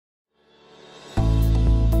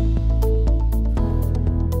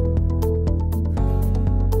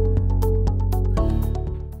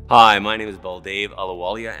Hi, my name is Baldev,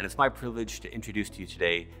 Ahluwalia, and it's my privilege to introduce to you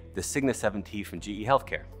today the SIGNA 7T from GE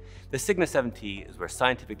Healthcare. The SIGNA 7T is where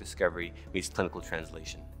scientific discovery meets clinical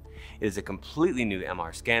translation. It is a completely new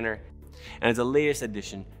MR scanner and is the latest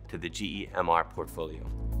addition to the GE MR portfolio.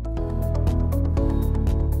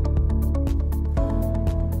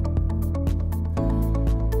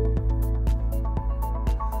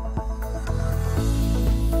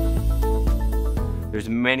 There's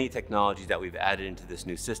many technologies that we've added into this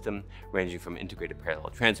new system, ranging from integrated parallel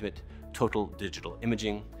transmit, total digital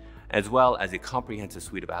imaging, as well as a comprehensive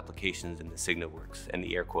suite of applications in the SIGNA and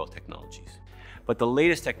the air coil technologies. But the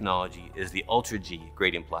latest technology is the UltraG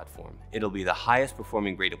gradient platform. It'll be the highest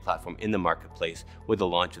performing gradient platform in the marketplace with the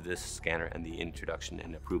launch of this scanner and the introduction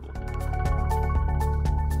and approval.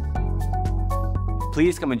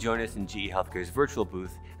 Please come and join us in GE Healthcare's virtual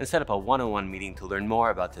booth and set up a one-on-one meeting to learn more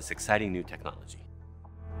about this exciting new technology.